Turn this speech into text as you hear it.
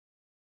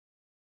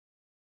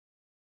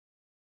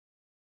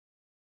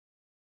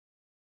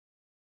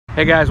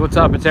Hey guys, what's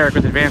up? It's Eric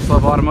with Advanced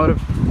Love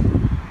Automotive,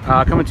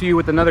 coming to you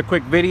with another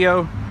quick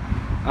video.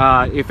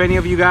 If any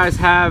of you guys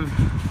have,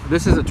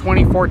 this is a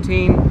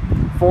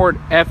 2014 Ford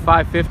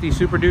F550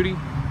 Super Duty.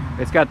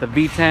 It's got the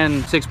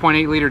V10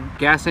 6.8 liter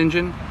gas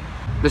engine.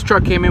 This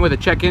truck came in with a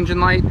check engine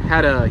light,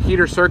 had a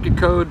heater circuit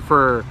code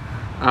for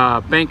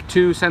bank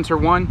 2 sensor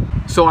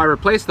 1. So I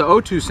replaced the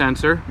O2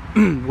 sensor,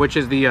 which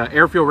is the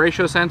air fuel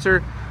ratio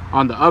sensor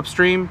on the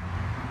upstream.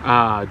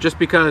 Just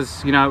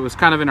because, you know, it was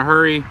kind of in a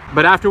hurry.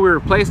 But after we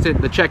replaced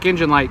it, the check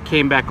engine light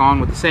came back on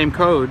with the same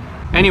code.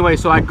 Anyway,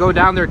 so I go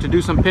down there to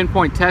do some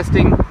pinpoint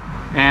testing,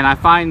 and I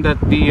find that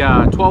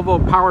the 12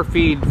 volt power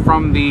feed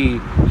from the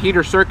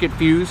heater circuit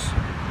fuse,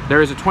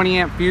 there is a 20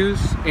 amp fuse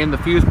in the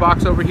fuse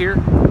box over here.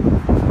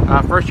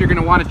 First, you're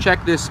going to want to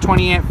check this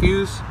 20 amp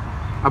fuse.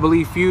 I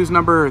believe fuse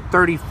number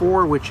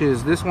 34, which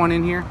is this one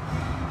in here,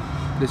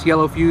 this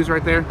yellow fuse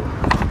right there.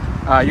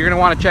 You're going to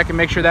want to check and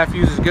make sure that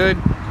fuse is good.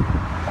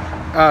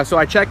 So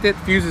I checked it,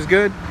 fuse is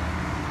good.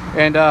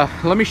 And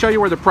let me show you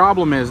where the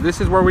problem is.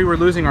 This is where we were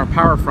losing our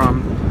power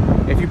from.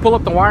 If you pull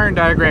up the wiring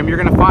diagram, you're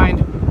gonna find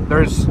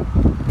there's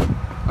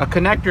a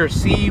connector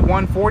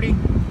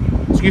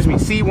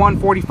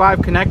C145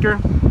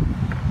 connector.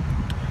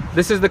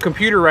 This is the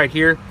computer right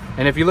here.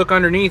 And if you look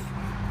underneath,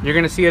 you're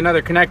gonna see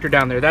another connector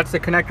down there. That's the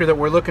connector that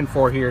we're looking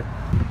for here.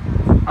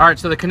 All right,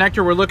 so the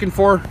connector we're looking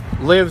for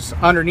lives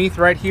underneath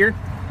right here.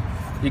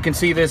 You can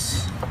see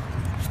this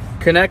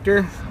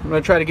connector. I'm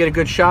going to try to get a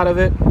good shot of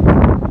it,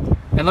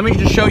 and let me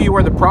just show you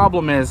where the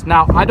problem is.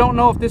 Now, I don't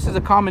know if this is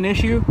a common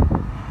issue.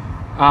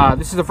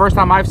 This is the first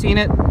time I've seen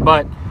it,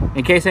 but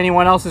in case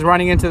anyone else is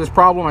running into this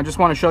problem, I just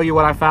want to show you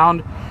what I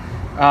found.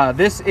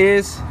 This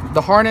is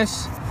the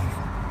harness,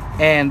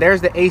 and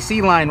there's the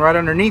AC line right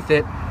underneath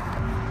it.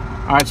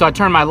 All right, so I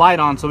turned my light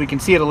on so we can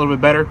see it a little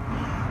bit better.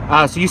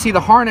 So you see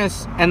the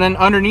harness, and then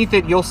underneath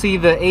it you'll see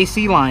the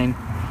AC line.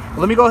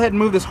 Let me go ahead and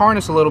move this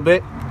harness a little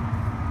bit.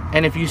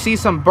 And if you see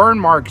some burn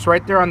marks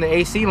right there on the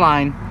AC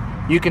line,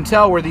 you can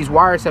tell where these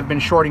wires have been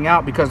shorting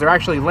out because they're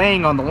actually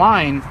laying on the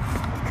line.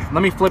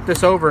 Let me flip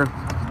this over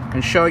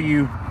and show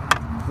you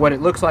what it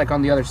looks like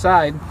on the other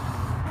side.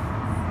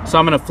 So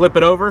I'm going to flip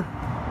it over.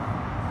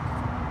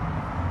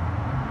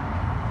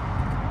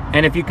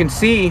 And if you can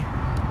see,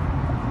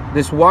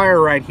 this wire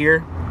right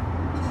here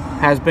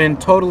has been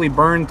totally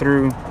burned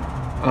through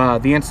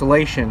the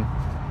insulation.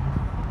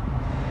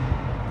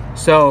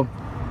 So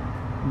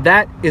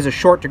that is a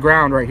short to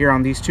ground right here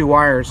on these two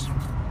wires.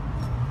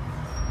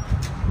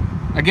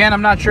 Again,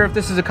 I'm not sure if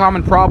this is a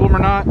common problem or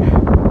not,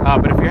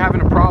 but if you're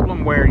having a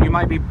problem where you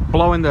might be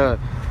blowing the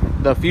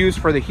fuse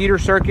for the heater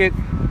circuit,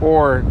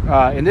 or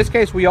in this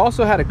case we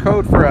also had a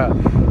code for a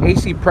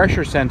AC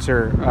pressure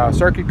sensor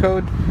circuit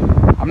code.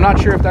 I'm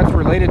not sure if that's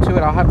related to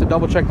it. I'll have to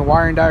double check the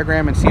wiring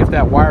diagram and see if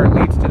that wire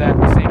leads to that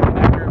same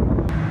connector.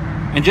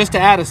 And just to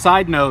add a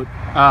side note,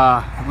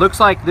 looks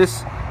like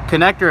this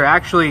connector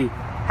actually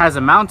has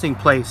a mounting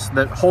place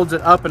that holds it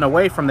up and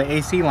away from the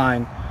AC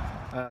line.